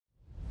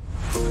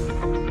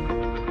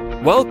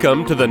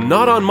Welcome to the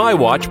Not On My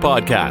Watch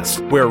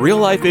podcast, where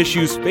real-life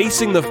issues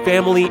facing the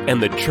family and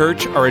the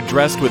church are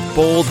addressed with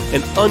bold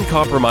and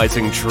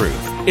uncompromising truth.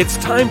 It's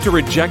time to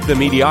reject the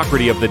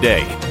mediocrity of the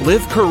day,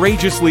 live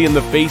courageously in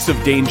the face of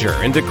danger,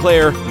 and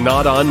declare,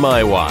 Not On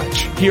My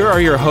Watch. Here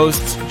are your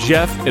hosts,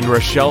 Jeff and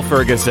Rochelle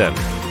Ferguson.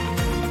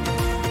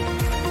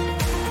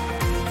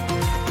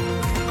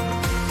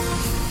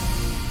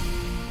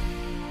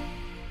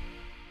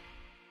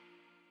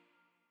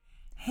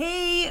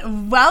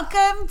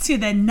 Welcome to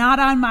the Not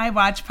On My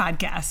Watch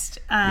podcast.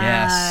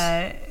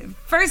 Yes.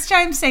 First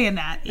time saying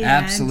that. And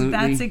absolutely.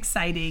 That's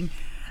exciting.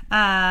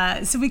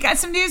 So we got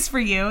some news for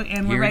you,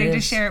 and we're ready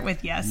to share it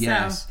with you.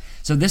 Yes.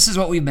 So this is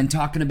what we've been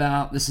talking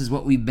about. This is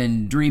what we've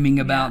been dreaming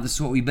about. Yeah. This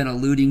is what we've been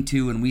alluding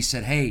to. And we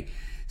said, hey,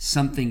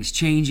 something's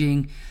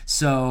changing.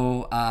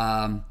 So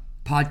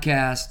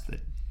podcast, the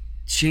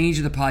change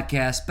of the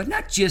podcast, but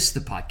not just the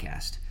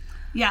podcast.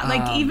 Yeah,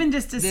 like even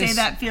just to say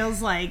that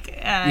feels like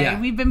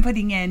we've been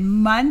putting in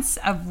months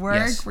of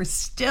work. Yes. We're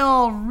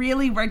still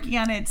really working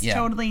on it. It's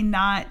totally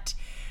not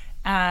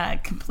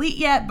complete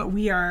yet, but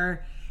we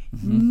are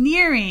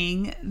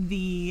nearing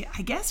the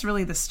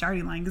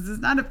starting line, because it's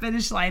not a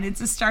finish line,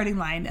 it's a starting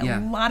line. A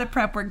lot of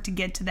prep work to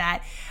get to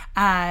that.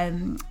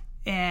 And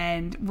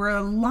we're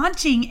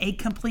launching a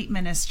complete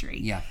ministry.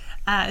 Yeah.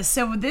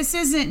 So this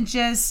isn't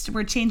just,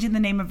 we're changing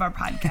the name of our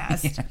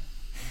podcast.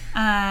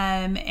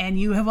 And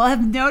you will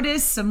have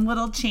noticed some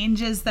little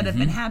changes that have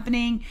been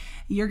happening.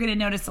 You're going to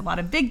notice a lot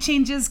of big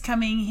changes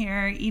coming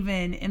here,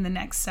 even in the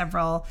next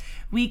several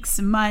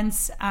weeks,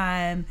 months.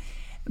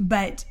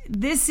 But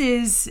this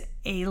is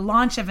a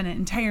launch of an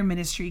entire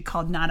ministry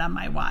called Not On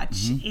My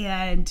Watch.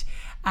 And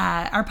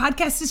our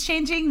podcast is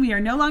changing. We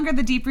are no longer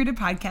the Deep Rooted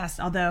Podcast,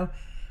 although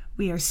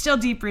we are still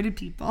deep-rooted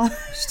people.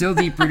 Still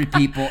deep-rooted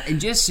people. And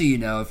just so you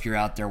know, if you're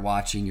out there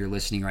watching, you're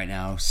listening right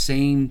now,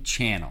 same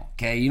channel,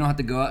 okay? You don't have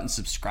to go out and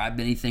subscribe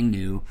to anything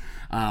new.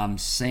 Same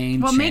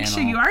channel. Well, make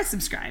sure you are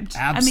subscribed.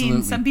 Absolutely. I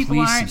mean, some people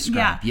Please aren't.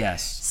 subscribe. Yeah.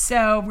 Yes.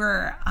 So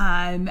we're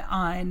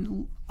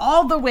on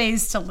all the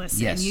ways to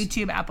listen. Yes.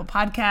 YouTube, Apple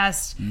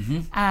Podcasts,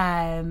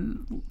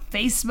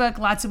 Facebook,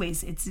 lots of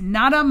ways. It's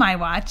Not On My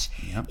Watch.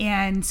 Yep.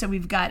 And so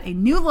we've got a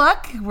new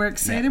look. We're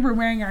excited. Yep. We're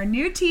wearing our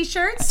new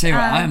t-shirts. I tell you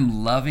what,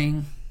 I'm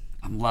loving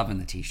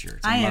the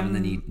t-shirts. I'm loving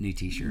the new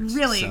t-shirts.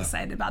 Really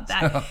excited about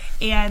that.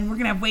 And we're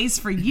going to have ways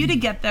for you to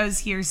get those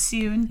here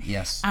soon.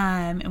 Yes.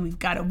 And we've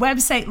got a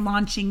website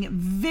launching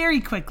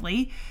very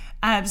quickly.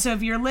 So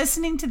if you're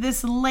listening to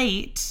this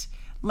late,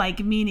 like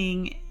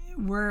meaning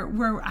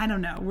we're I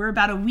don't know, we're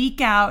about a week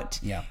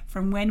out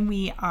from when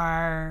we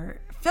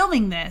are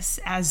filming this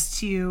as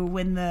to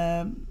when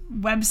the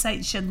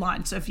website should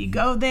launch. So if you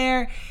go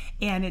there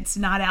and it's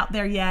not out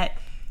there yet,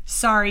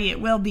 sorry, it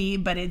will be,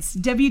 but it's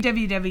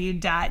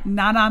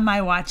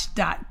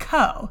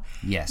www.notonmywatch.co.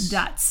 Yes.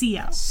 .co.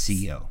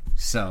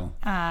 So.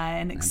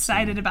 And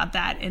excited about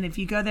that. And if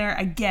you go there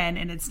again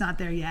and it's not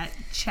there yet,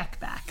 check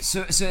back.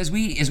 So as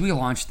we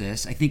launch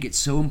this, I think it's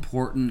so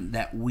important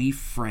that we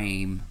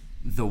frame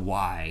the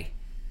why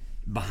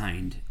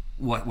behind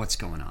what's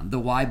going on. The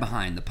why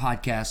behind the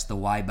podcast, the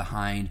why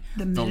behind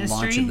the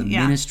launch of the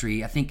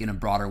ministry, I think in a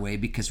broader way,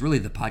 because really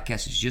the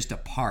podcast is just a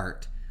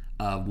part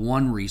of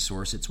one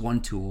resource. It's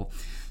one tool.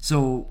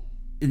 So,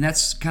 and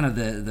that's kind of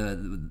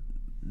the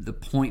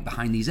point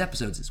behind these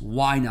episodes is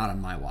why Not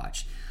On My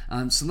Watch.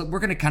 So we're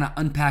going to kind of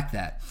unpack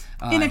that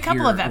in a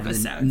couple of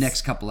episodes. The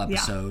next couple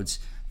episodes.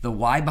 Yeah. The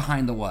why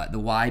behind the what. The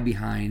why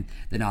behind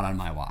the Not On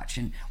My Watch.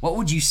 And what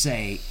would you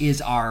say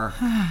is our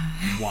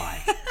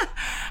why?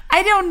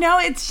 I don't know.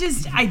 It's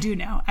just, I do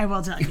know. I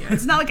will tell you.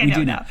 It's not like I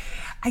don't know.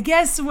 I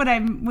guess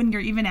when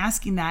you're even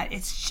asking that,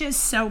 it's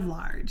just so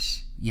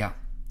large. Yeah.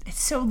 It's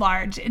so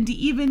large. And to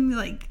even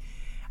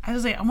I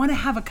was like, I want to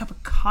have a cup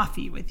of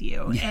coffee with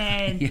you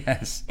and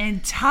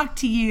and talk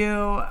to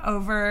you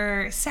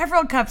over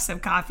several cups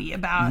of coffee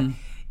about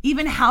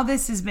even how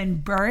this has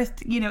been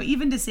birthed. You know,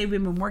 even to say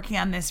we've been working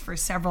on this for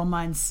several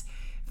months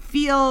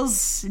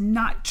feels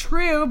not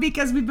true,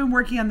 because we've been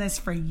working on this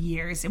for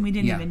years and we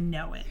didn't even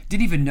know it.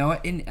 Didn't even know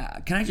it. And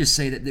can I just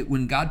say that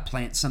when God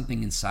plants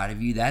something inside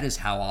of you, that is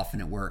how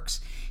often it works.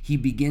 He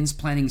begins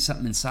planting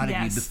something inside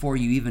of you before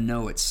you even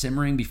know it's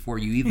simmering, before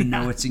you even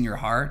know it's in your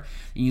heart.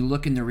 And you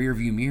look in the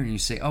rearview mirror and you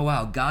say, oh,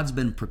 wow, God's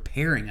been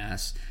preparing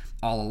us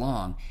all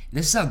along. And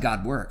this is how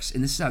God works.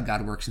 And this is how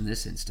God works in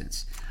this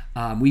instance.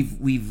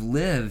 We've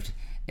lived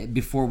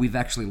before we've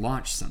actually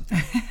launched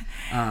something.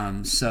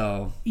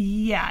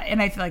 Yeah,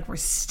 and I feel like we're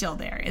still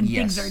there. And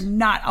things are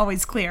not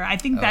always clear. I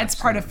think that's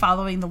part of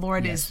following the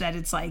Lord is that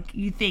it's like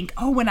you think,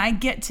 oh, when I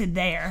get to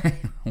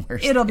there,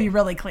 it'll be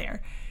really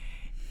clear.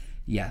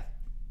 Yeah.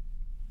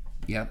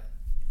 Yep.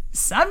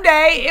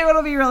 Someday it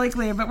will be really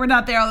clear, but we're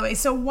not there all the way.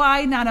 So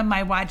why Not On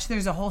My Watch?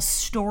 There's a whole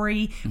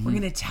story. We're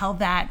going to tell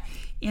that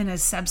in a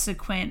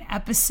subsequent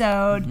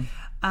episode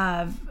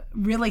of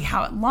really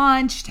how it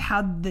launched,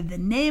 how did the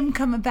name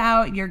come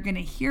about. You're going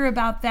to hear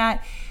about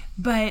that.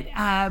 But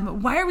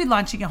why are we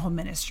launching a whole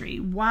ministry?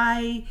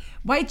 Why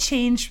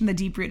change from the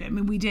Deep Rooted? I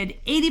mean, we did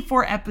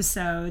 84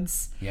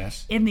 episodes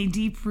in the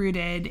Deep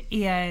Rooted,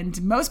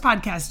 and most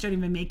podcasts don't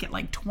even make it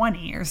like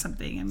 20 or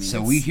something. I mean,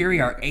 so here we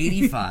are,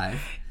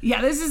 85.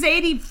 Yeah, this is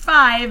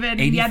 85,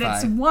 and 85. Yet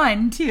it's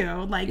 1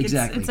 too. Like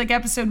exactly. It's like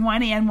episode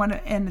 1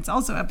 and it's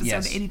also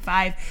episode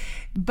 85.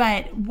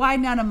 But why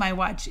not on my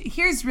watch?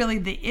 Here's really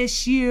the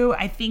issue.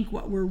 I think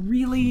what we're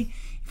really,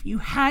 if you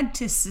had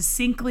to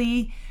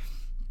succinctly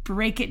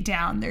break it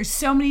down, there's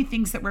so many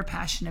things that we're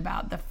passionate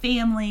about: the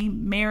family,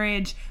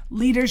 marriage,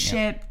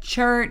 leadership,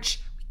 church.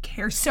 We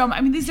care so much.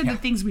 I mean, these are the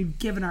things we've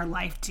given our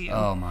life to.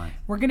 Oh my!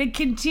 We're going to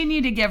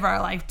continue to give our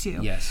life to.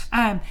 Yes.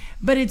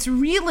 But it's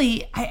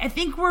really, I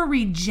think we're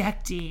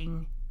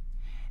rejecting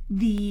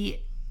the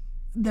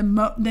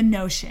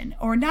notion,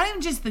 or not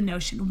even just the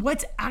notion,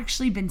 what's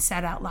actually been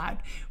said out loud.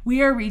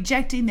 We are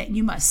rejecting that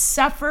you must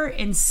suffer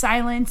in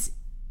silence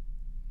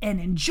and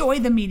enjoy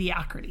the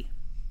mediocrity.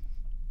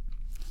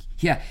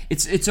 Yeah,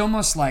 it's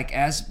almost like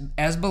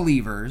as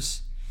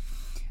believers,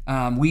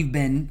 we've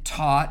been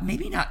taught,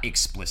 maybe not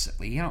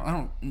explicitly,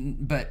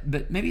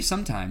 but maybe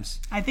sometimes.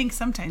 I think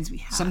sometimes we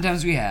have.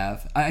 Sometimes we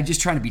have. I'm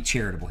just trying to be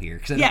charitable here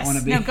because I don't want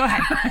to be. No, go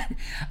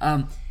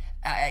ahead.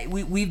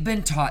 We've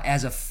been taught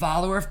as a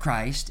follower of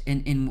Christ,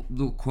 in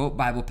we'll quote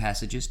Bible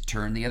passages,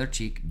 turn the other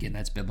cheek. Again,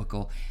 that's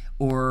biblical.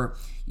 Or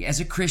as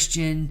a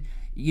Christian,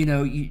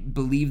 you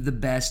believe the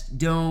best.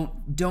 Don't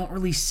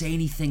really say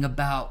anything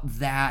about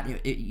that.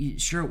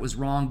 Sure, it was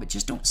wrong, but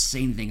just don't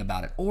say anything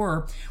about it.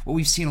 Or what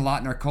we've seen a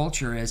lot in our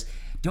culture is,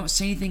 don't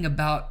say anything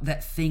about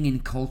that thing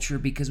in culture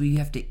because we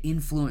have to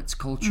influence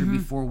culture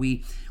before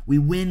we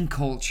win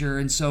culture.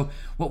 And so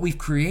what we've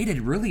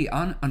created really,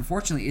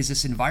 unfortunately, is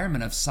this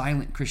environment of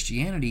silent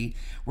Christianity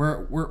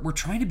where we're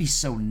trying to be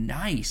so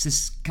nice,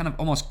 this kind of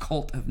almost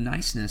cult of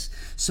niceness,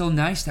 so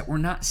nice that we're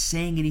not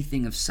saying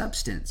anything of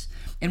substance.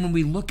 And when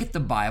we look at the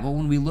Bible,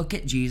 when we look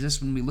at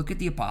Jesus, when we look at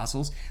the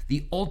apostles,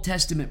 the Old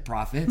Testament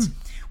prophets,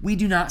 we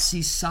do not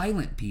see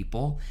silent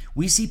people.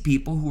 We see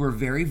people who were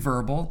very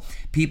verbal,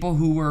 people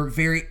who were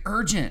very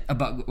urgent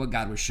about what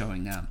God was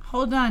showing them.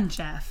 Hold on,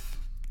 Jeff.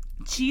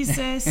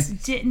 Jesus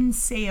didn't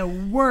say a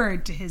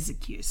word to his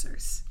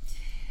accusers.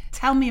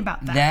 Tell me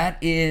about that. That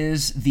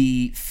is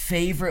the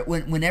favorite,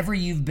 whenever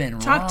you've been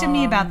wronged. Talk to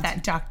me about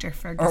that, Dr.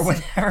 Ferguson. Or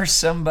whenever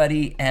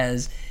somebody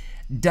has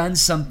done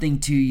something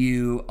to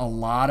you, a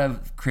lot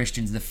of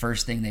Christians, the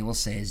first thing they will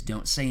say is,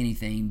 don't say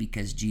anything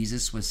because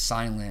Jesus was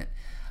silent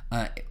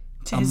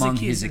among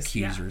his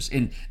accusers. Yeah.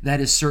 And that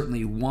is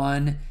certainly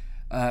one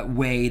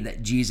way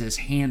that Jesus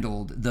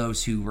handled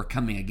those who were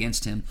coming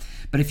against him.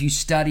 But if you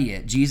study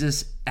it,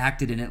 Jesus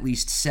acted in at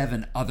least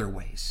 7 other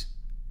ways.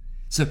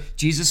 So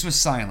Jesus was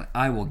silent.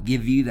 I will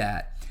give you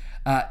that.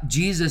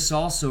 Jesus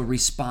also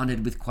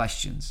responded with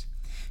questions.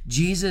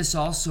 Jesus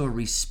also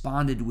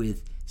responded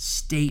with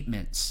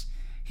statements.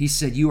 He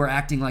said, you are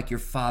acting like your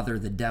father,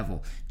 the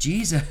devil.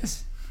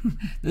 Jesus,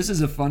 this is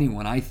a funny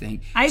one, I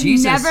think. I've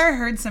never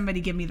heard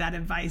somebody give me that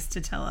advice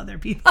to tell other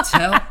people.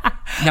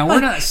 Now, we're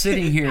not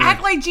sitting here.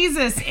 Act like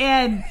Jesus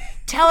and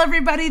tell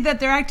everybody that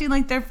they're acting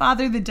like their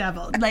father, the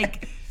devil.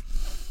 Like,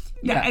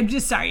 no, I'm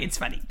just sorry. It's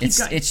funny. Keep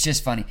going. It's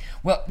just funny.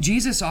 Well,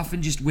 Jesus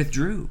often just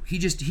withdrew. He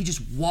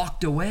just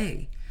walked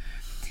away.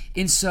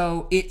 And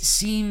so it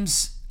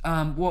seems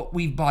what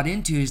we've bought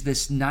into is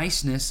this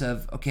niceness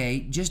of, okay,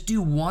 just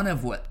do one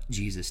of what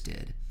Jesus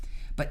did,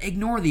 but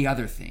ignore the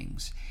other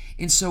things.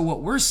 And so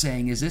what we're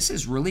saying is this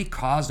has really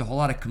caused a whole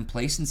lot of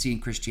complacency in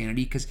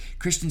Christianity, because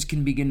Christians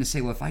can begin to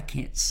say, well, if I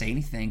can't say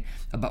anything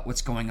about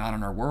what's going on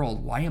in our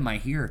world, why am I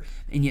here?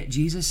 And yet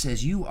Jesus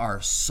says you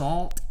are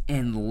salt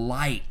and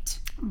light.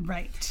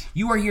 Right.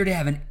 You are here to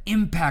have an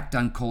impact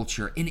on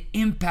culture, an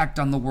impact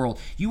on the world.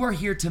 You are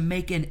here to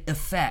make an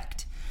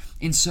effect.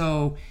 And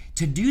so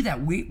to do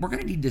that, we're going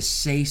to need to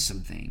say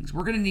some things.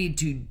 We're going to need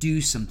to do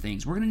some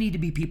things. We're going to need to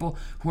be people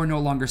who are no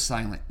longer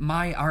silent.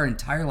 Our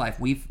entire life,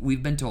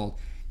 we've been told,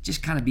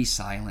 just kind of be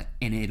silent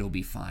and it'll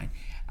be fine.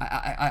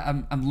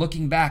 I'm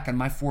looking back on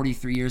my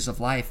 43 years of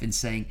life and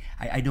saying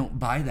I don't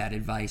buy that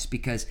advice,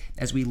 because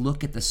as we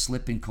look at the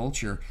slip in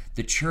culture,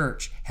 the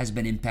church has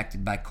been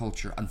impacted by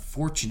culture,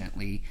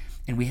 unfortunately,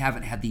 and we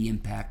haven't had the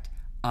impact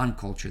on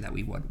culture that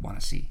we would want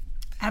to see.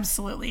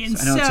 Absolutely. And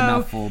so I know it's a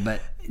mouthful,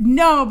 but...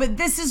 No, but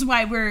this is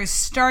why we're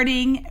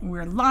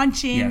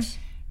launching. Yes.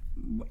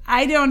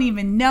 I don't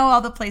even know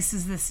all the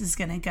places this is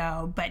going to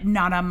go, but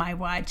not on my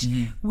watch,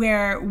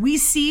 where we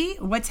see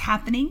what's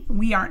happening.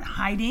 We aren't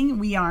hiding.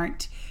 We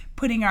aren't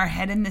putting our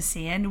head in the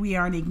sand. We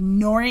aren't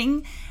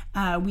ignoring.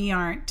 We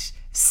aren't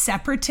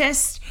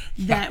separatists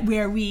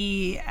where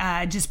we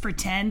just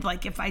pretend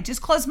like if I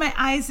just close my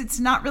eyes, it's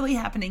not really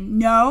happening.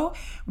 No,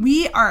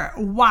 we are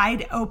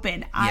wide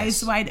open,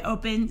 eyes wide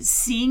open,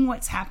 seeing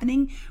what's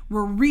happening.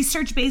 We're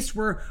research-based.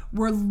 We're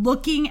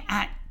looking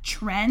at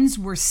trends.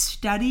 We're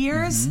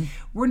studiers.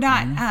 We're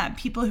not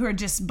people who are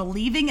just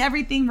believing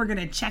everything. We're going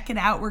to check it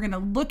out. We're going to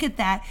look at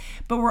that,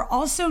 but we're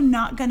also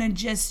not going to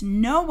just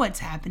know what's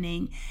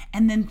happening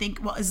and then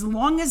think, well, as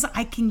long as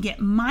I can get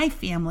my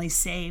family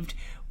saved,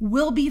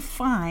 we'll be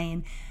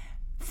fine.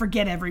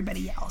 forget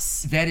everybody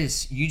else. That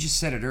is, you just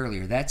said it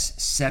earlier,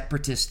 that's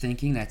separatist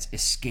thinking, that's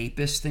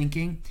escapist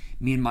thinking.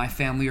 Me and my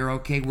family are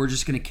okay. We're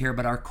just going to care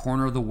about our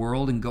corner of the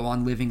world and go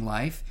on living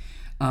life.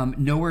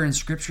 Nowhere in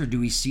Scripture do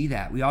we see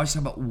that. We always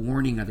talk about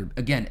warning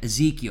again,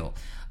 Ezekiel,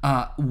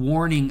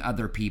 warning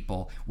other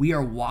people. We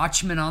are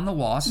watchmen on the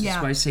wall. So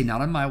that's why I say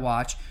not on my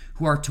watch,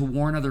 who are to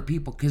warn other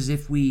people. Because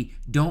if we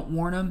don't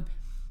warn them,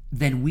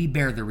 then we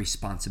bear the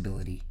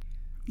responsibility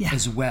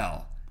as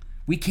well.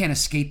 We can't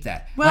escape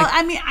that. Well,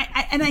 I mean,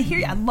 I hear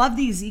you. I love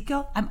the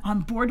Ezekiel. I'm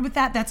on board with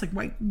that. That's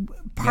like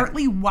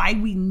partly why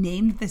we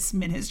named this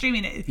ministry. I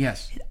mean,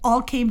 it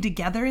all came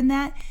together in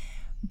that.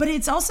 But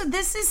it's also,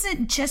 this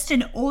isn't just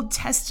an Old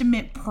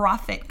Testament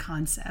prophet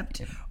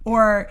concept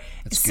or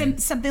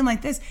something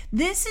like this.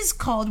 This is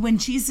called when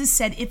Jesus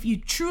said, if you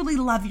truly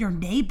love your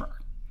neighbor.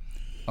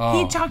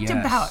 He talked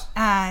about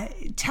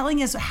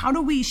telling us, how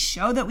do we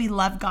show that we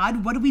love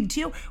God? What do we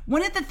do?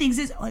 One of the things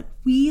is like,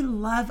 we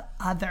love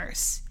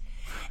others.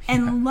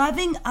 And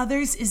loving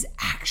others is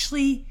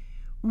actually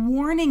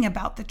warning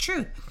about the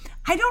truth.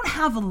 I don't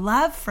have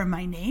love for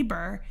my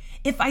neighbor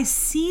if I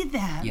see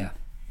them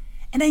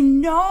and I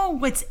know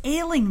what's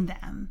ailing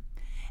them.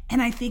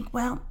 And I think,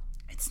 well,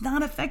 it's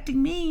not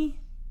affecting me.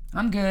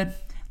 I'm good.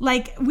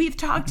 Like, we've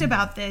talked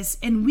about this,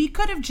 and we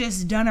could have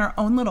just done our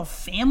own little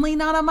family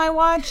Not on My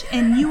Watch,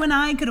 and you and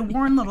I could have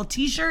worn little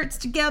t-shirts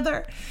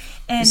together.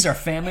 And this is our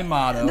family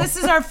motto. This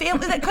is our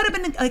family. That could have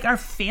been like our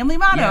family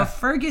motto.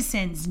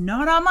 Ferguson's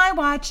Not on My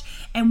Watch.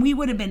 And we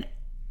would have been,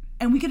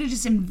 and we could have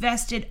just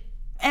invested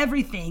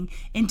everything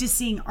into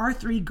seeing our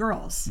three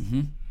girls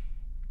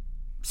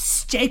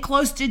stay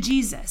close to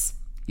Jesus.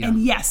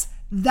 And yes,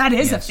 that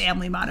is a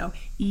family motto.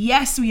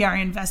 Yes, we are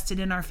invested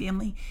in our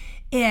family.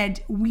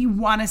 And we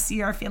want to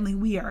see our family.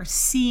 We are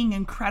seeing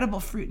incredible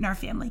fruit in our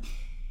family.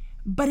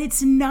 But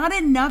it's not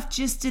enough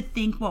just to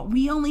think, well,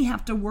 we only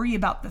have to worry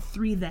about the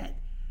three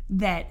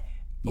that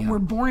were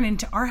born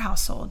into our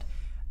household.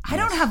 I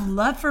don't have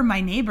love for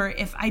my neighbor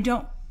if I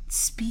don't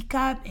speak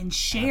up and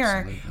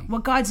share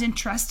what God's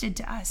entrusted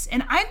to us.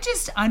 And I'm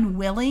just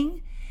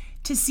unwilling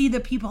to see the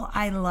people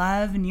I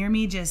love near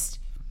me just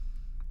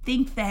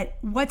think that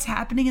what's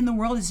happening in the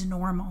world is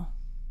normal.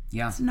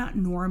 Yeah. It's not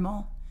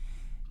normal.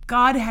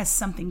 God has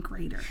something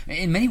greater.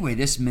 In many ways,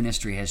 this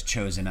ministry has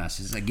chosen us.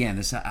 This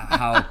is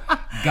how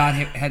God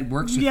had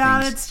works with things.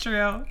 Yeah, that's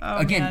true. Oh,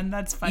 again, man,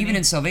 that's funny. Even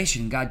in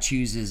salvation, God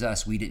chooses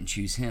us. We didn't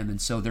choose Him.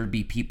 And so there'd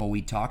be people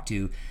we talk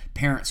to,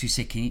 parents who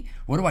say,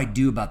 what do I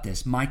do about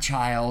this? My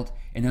child,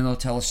 and then they'll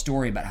tell a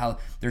story about how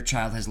their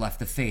child has left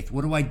the faith.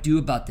 What do I do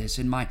about this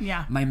in my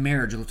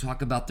marriage? They'll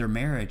talk about their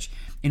marriage.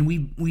 And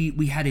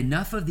we had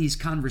enough of these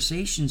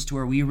conversations to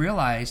where we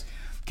realized,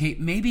 okay,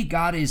 maybe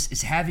God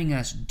is having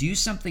us do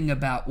something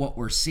about what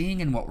we're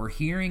seeing and what we're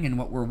hearing and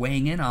what we're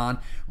weighing in on,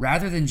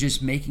 rather than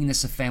just making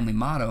this a family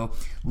motto.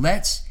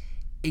 Let's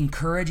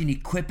encourage and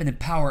equip and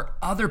empower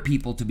other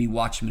people to be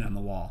watchmen on the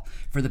wall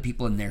for the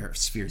people in their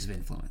spheres of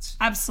influence.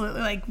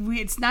 Absolutely. Like,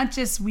 it's not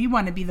just we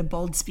want to be the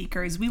bold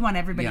speakers. We want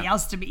everybody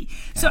else to be.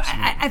 So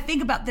I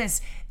think about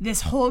this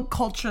whole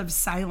culture of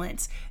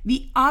silence.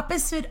 The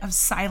opposite of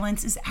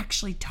silence is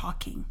actually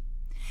talking.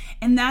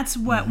 And that's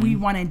what we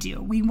want to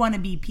do. We want to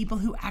be people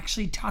who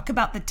actually talk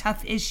about the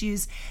tough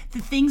issues, the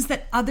things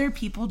that other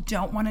people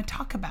don't want to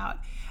talk about.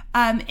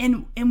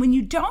 And when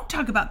you don't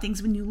talk about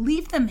things, when you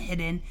leave them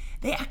hidden,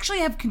 they actually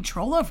have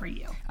control over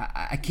you.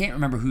 I can't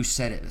remember who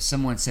said it.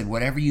 Someone said,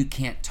 whatever you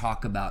can't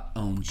talk about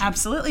owns you.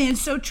 Absolutely. And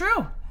it's so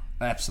true.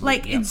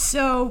 Absolutely. And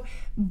so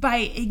by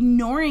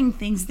ignoring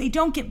things, they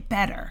don't get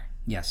better.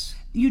 Yes.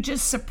 You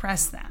just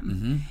suppress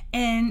them.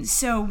 And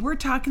so we're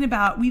talking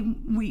about,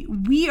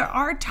 we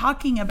are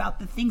talking about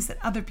the things that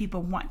other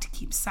people want to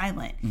keep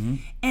silent.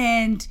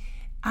 And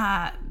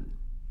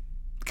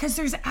because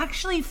there's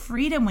actually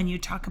freedom when you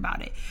talk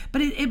about it.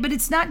 But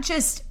it's not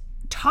just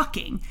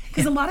talking,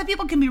 because a lot of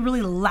people can be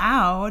really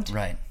loud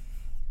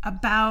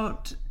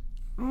about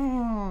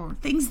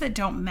things that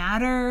don't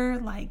matter,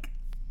 like,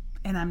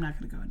 and I'm not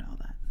going to go into all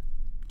that.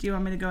 Do you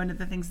want me to go into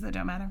the things that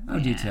don't matter? Oh,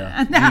 do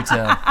tell.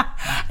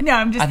 No,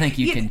 I'm just... I think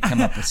you can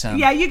come up with some.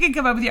 Yeah, you can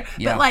come up with your...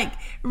 But like,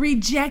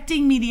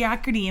 rejecting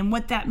mediocrity, and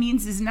what that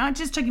means is not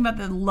just talking about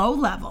the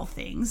low-level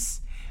things.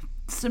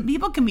 Some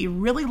people can be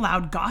really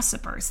loud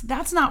gossipers.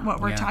 That's not what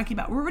we're talking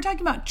about. We're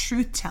talking about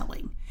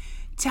truth-telling.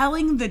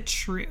 Telling the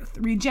truth.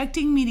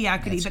 Rejecting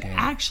mediocrity, but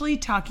actually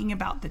talking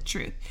about the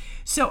truth.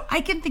 So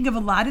I can think of a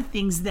lot of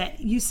things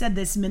that you said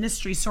this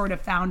ministry sort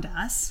of found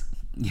us.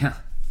 Yeah.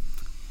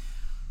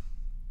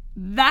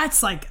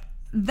 That's like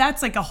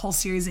a whole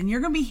series, and you're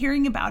going to be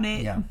hearing about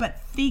it. Yeah. But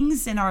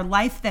things in our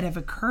life that have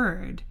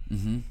occurred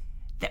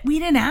that we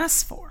didn't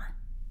ask for.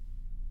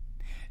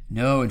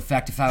 No, in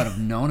fact, if I would have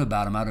known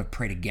about them, I would have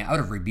prayed again. I would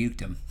have rebuked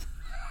them.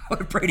 I would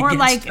have prayed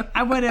against them.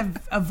 I would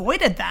have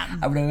avoided them.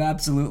 I would have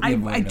absolutely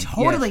avoided them.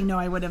 I totally know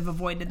I would have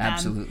avoided them.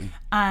 Absolutely.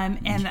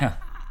 And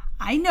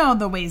I know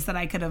the ways that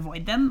I could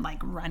avoid them, like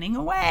running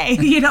away,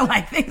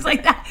 like things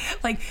like that.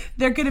 Like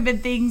there could have been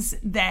things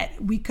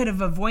that we could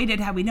have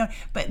avoided had we known.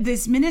 But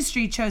this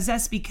ministry chose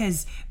us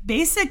because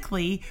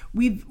basically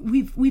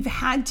we've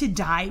had to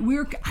die.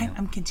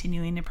 I'm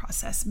continuing the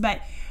process,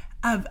 but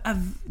of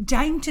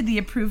dying to the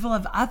approval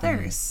of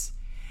others.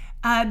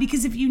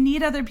 Because if you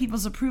need other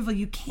people's approval,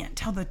 you can't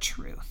tell the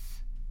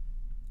truth.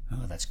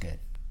 Oh, that's good.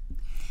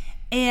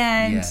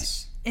 And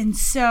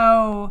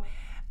so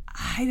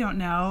I don't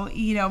know,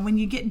 when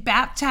you get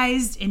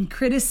baptized in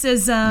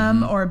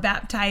criticism or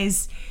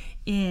baptized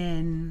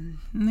in,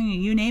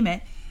 you name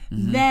it,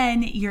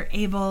 then you're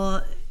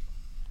able,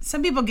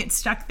 some people get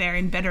stuck there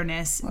in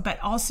bitterness, but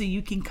also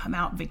you can come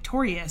out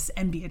victorious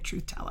and be a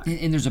truth teller.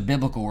 And there's a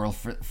biblical word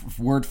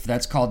for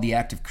that's called the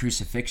act of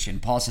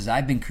crucifixion. Paul says,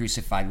 I've been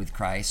crucified with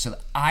Christ, so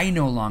that I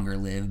no longer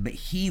live, but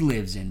he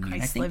lives in me. Christ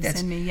and I think lives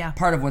that's in me,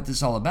 part of what this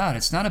is all about.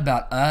 It's not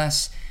about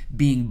us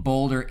being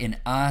bolder in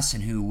us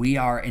and who we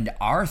are and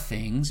our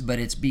things, but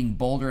it's being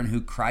bolder in who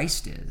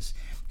Christ is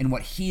and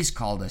what he's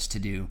called us to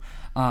do,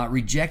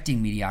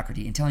 rejecting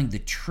mediocrity and telling the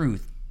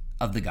truth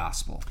of the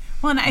gospel.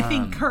 Well, and I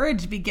think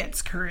courage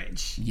begets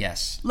courage.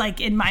 Yes. Like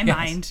in my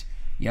mind.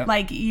 Yep.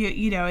 Like,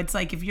 it's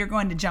like if you're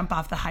going to jump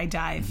off the high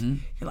dive,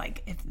 you're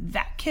like, if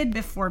that kid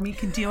before me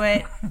can do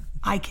it,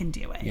 I can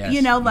do it.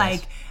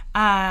 Yes.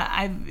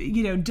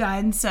 I've,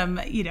 done some,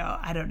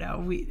 I don't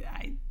know,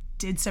 I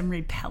did some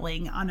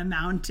rappelling on a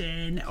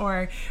mountain,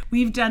 or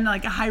we've done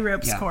like a high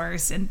ropes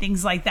course and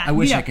things like that. I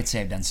wish I could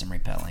say I've done some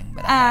rappelling,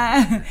 but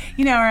I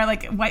haven't. Or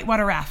like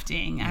whitewater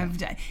rafting. I've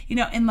done,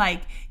 and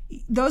like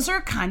those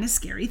are kind of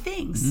scary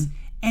things.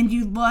 And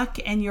you look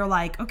and you're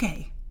like,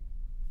 okay,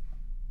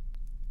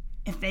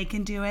 if they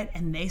can do it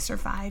and they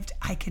survived,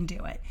 I can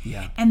do it.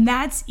 Yeah. And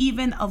that's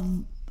even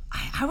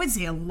I would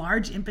say a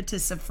large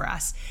impetus for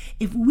us.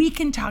 If we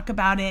can talk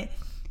about it,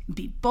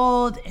 be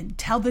bold and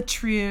tell the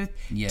truth,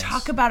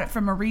 talk about it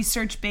from a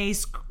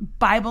research-based,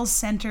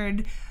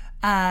 Bible-centered,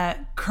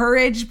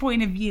 courage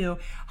point of view,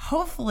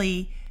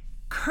 hopefully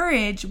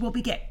courage will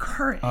beget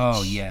courage.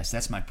 Oh, yes.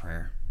 That's my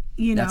prayer.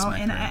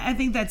 I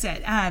think that's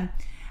it. I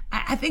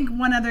think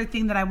one other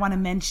thing that I want to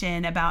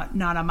mention about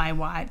Not on My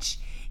Watch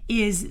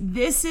is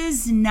this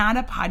is not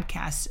a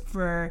podcast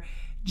for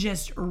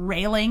just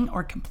railing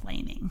or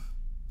complaining.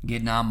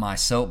 Getting on my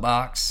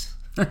soapbox.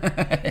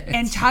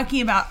 And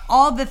talking about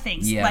all the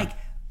things. Like,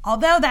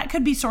 although that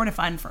could be sort of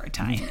fun for a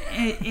time,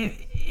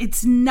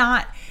 it's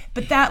not,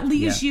 but that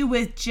leaves you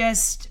with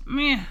just,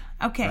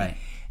 okay. Right.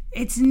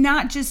 It's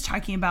not just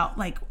talking about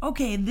like,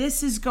 okay,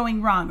 this is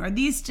going wrong, or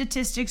these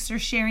statistics are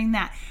sharing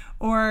that,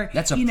 or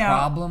that's a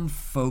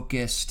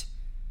problem-focused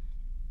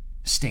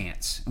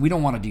stance. We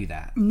don't want to do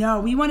that.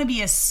 No, we want to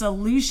be a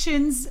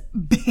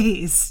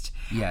solutions-based.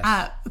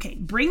 Yes. Okay,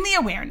 bring the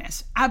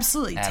awareness.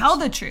 Absolutely. Tell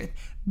the truth.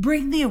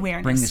 Bring the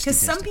awareness. Because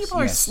some people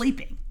are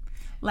sleeping.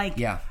 Like,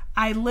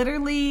 I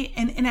literally,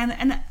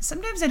 and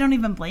sometimes I don't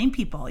even blame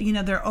people.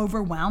 They're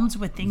overwhelmed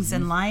with things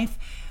in life.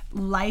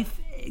 Life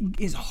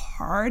is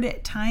hard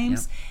at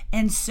times.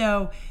 And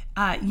so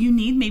you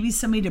need maybe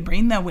somebody to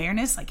bring the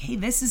awareness, like, hey,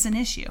 this is an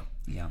issue.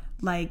 Yeah.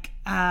 Like,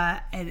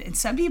 and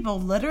some people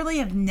literally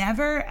have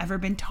never, ever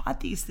been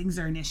taught these things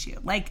are an issue.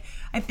 Like,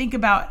 I think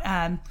about,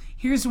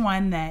 here's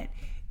one that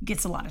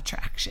gets a lot of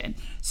traction.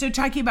 So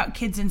talking about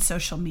kids in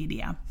social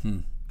media.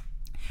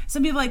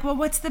 Some people are like, well,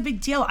 what's the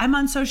big deal? I'm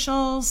on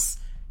socials.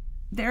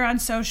 They're on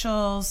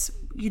socials.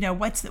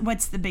 What's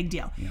the big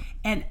deal? Yeah.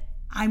 And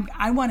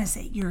I want to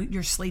say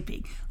you're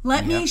sleeping.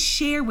 Let me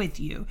share with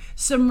you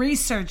some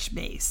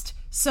research-based,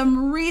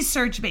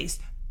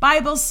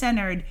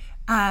 Bible-centered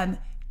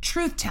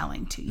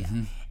truth-telling to you.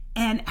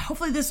 And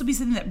hopefully this will be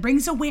something that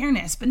brings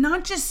awareness, but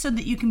not just so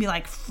that you can be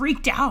like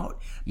freaked out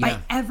by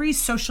every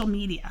social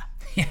media.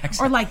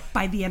 Or like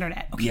by the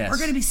internet. Okay, we're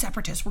going to be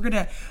separatists. We're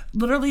going to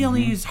literally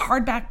only use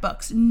hardback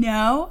books.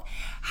 No.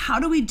 How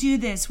do we do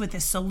this with a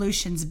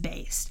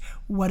solutions-based?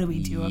 What do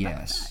we do about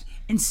that?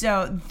 And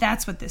so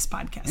that's what this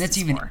podcast is for. That's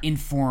even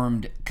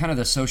informed kind of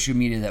the social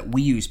media that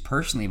we use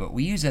personally, but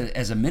we use it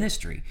as a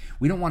ministry.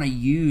 We don't want to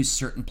use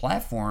certain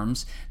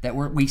platforms that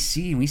we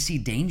see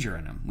danger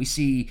in them. We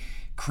see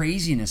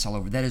craziness all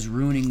over that is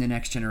ruining the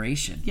next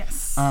generation.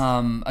 Yes.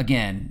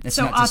 Again, that's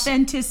so not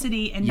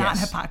authenticity and not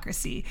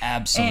hypocrisy.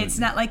 Absolutely. And it's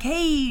not like,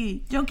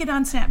 hey, don't get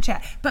on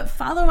Snapchat, but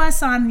follow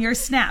us on your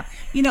Snap.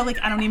 I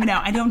don't even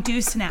know. I don't do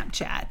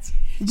Snapchat.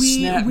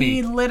 We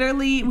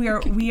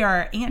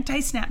are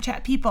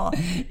anti-Snapchat people,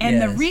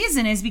 and the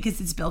reason is because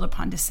it's built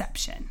upon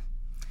deception.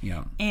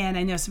 Yeah. And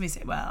I know somebody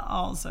say, well,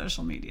 all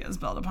social media is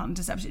built upon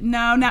deception.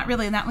 No, not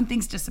really. And that when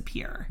things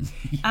disappear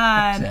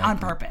on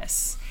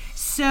purpose.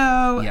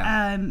 So,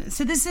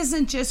 so this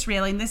isn't just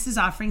railing. This is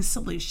offering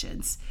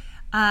solutions.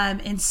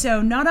 And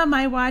so Not on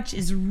My Watch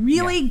is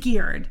really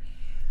geared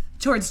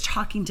towards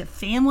talking to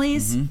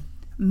families,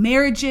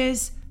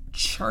 marriages,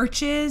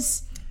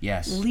 churches,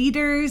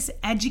 leaders,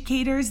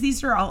 educators.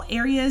 These are all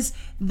areas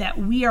that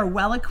we are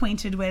well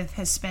acquainted with,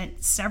 has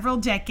spent several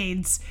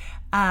decades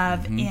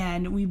of,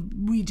 and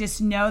we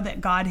just know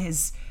that God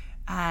has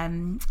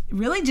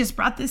really just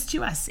brought this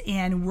to us,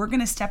 and we're going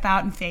to step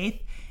out in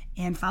faith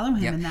and follow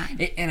him in that.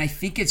 And I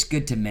think it's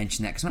good to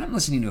mention that, because when I'm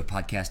listening to a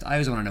podcast, I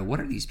always want to know, what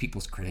are these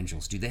people's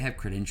credentials? Do they have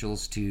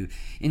credentials to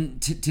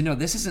know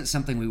this isn't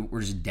something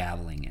we're just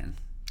dabbling in?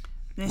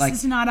 This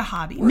is not a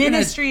hobby.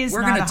 Ministry is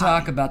not a hobby. We're going to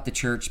talk about the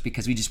church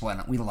because we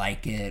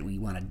like it. We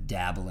want to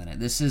dabble in it.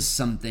 This is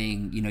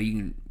something,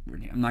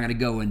 I'm not going to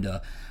go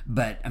into,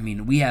 but I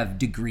mean, we have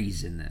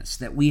degrees in this,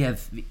 that we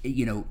have,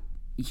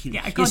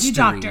 I called you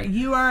doctor.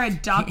 You are a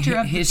doctor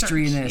of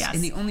history the church. in this. Yes.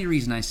 And the only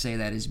reason I say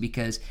that is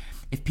because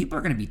if people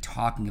are going to be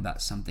talking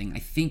about something, I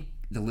think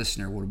the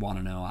listener would want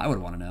to know, I would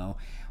want to know,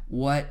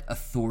 what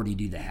authority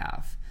do they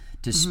have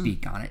to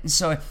speak on it? And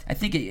so I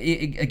think,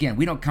 again,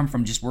 we don't come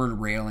from just we're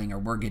railing or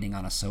we're getting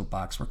on a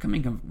soapbox. We're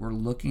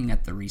looking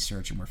at the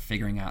research and we're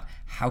figuring out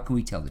how can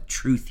we tell the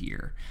truth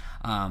here,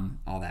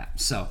 all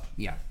that. So,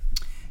 yeah.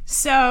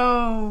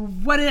 So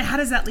how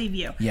does that leave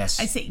you?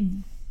 Yes. I say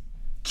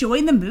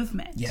join the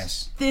movement.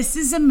 Yes. This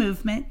is a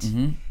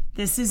movement.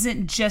 This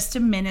isn't just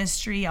a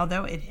ministry,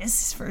 although it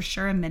is for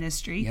sure a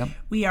ministry. Yep.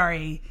 We are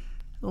a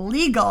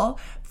legal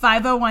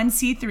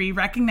 501c3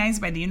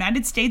 recognized by the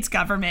United States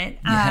government.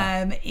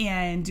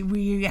 And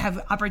we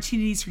have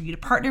opportunities for you to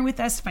partner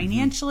with us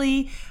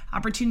financially,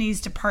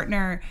 opportunities to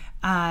partner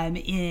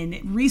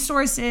in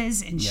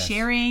resources and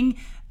sharing,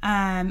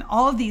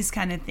 all of these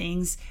kind of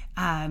things.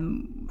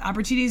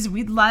 Opportunities.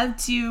 We'd love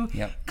to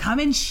come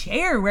and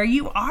share where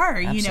you are,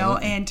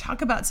 and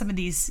talk about some of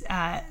these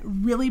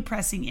really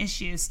pressing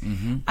issues.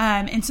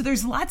 And so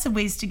there's lots of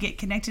ways to get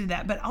connected to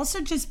that, but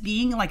also just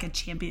being like a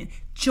champion.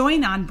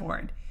 Join on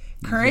board.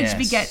 Courage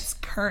begets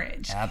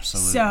courage.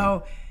 Absolutely.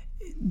 So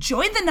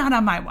join the Not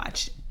on My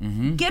Watch.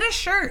 Get a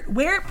shirt.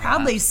 Wear it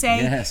proudly.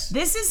 Say,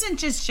 this isn't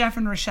just Jeff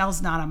and Rochelle's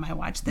Not on My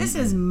Watch. This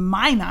is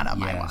my Not on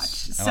My Watch.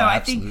 So I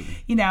think,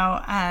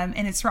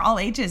 and it's for all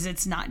ages.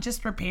 It's not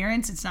just for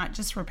parents. It's not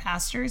just for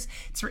pastors.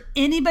 It's for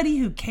anybody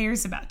who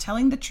cares about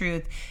telling the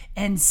truth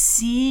and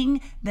seeing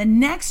the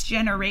next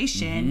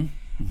generation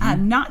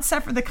not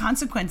suffer the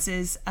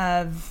consequences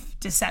of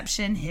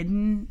deception,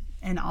 hidden,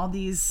 and all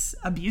these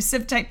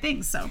abusive type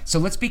things. So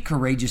let's be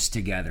courageous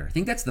together. I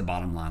think that's the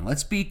bottom line.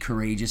 Let's be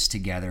courageous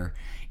together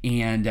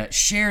and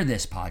share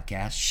this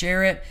podcast.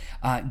 Share it,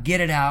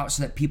 get it out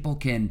so that people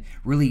can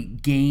really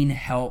gain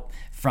help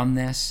from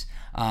this.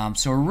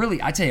 So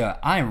I tell you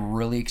what, I am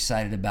really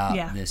excited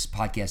about this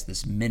podcast,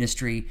 this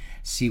ministry,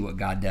 see what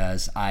God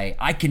does.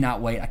 I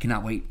cannot wait. I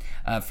cannot wait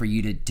for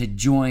you to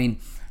join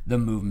the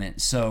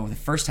movement. So the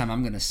first time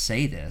I'm going to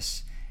say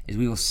this is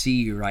we will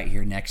see you right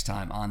here next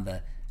time on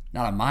the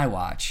Not on My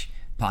Watch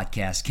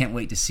podcast. Can't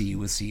wait to see you.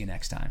 We'll see you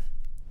next time.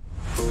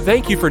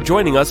 Thank you for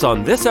joining us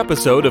on this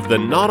episode of the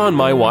Not on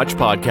My Watch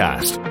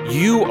podcast.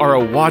 You are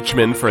a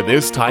watchman for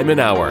this time and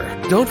hour.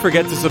 Don't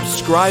forget to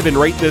subscribe and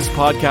rate this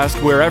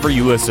podcast wherever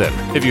you listen.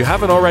 If you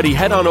haven't already,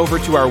 head on over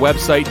to our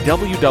website,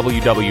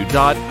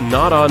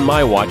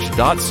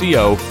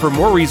 www.notonmywatch.co, for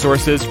more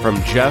resources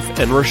from Jeff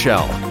and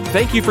Rochelle.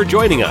 Thank you for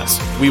joining us.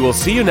 We will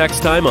see you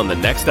next time on the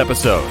next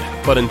episode.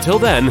 But until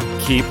then,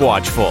 keep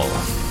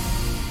watchful.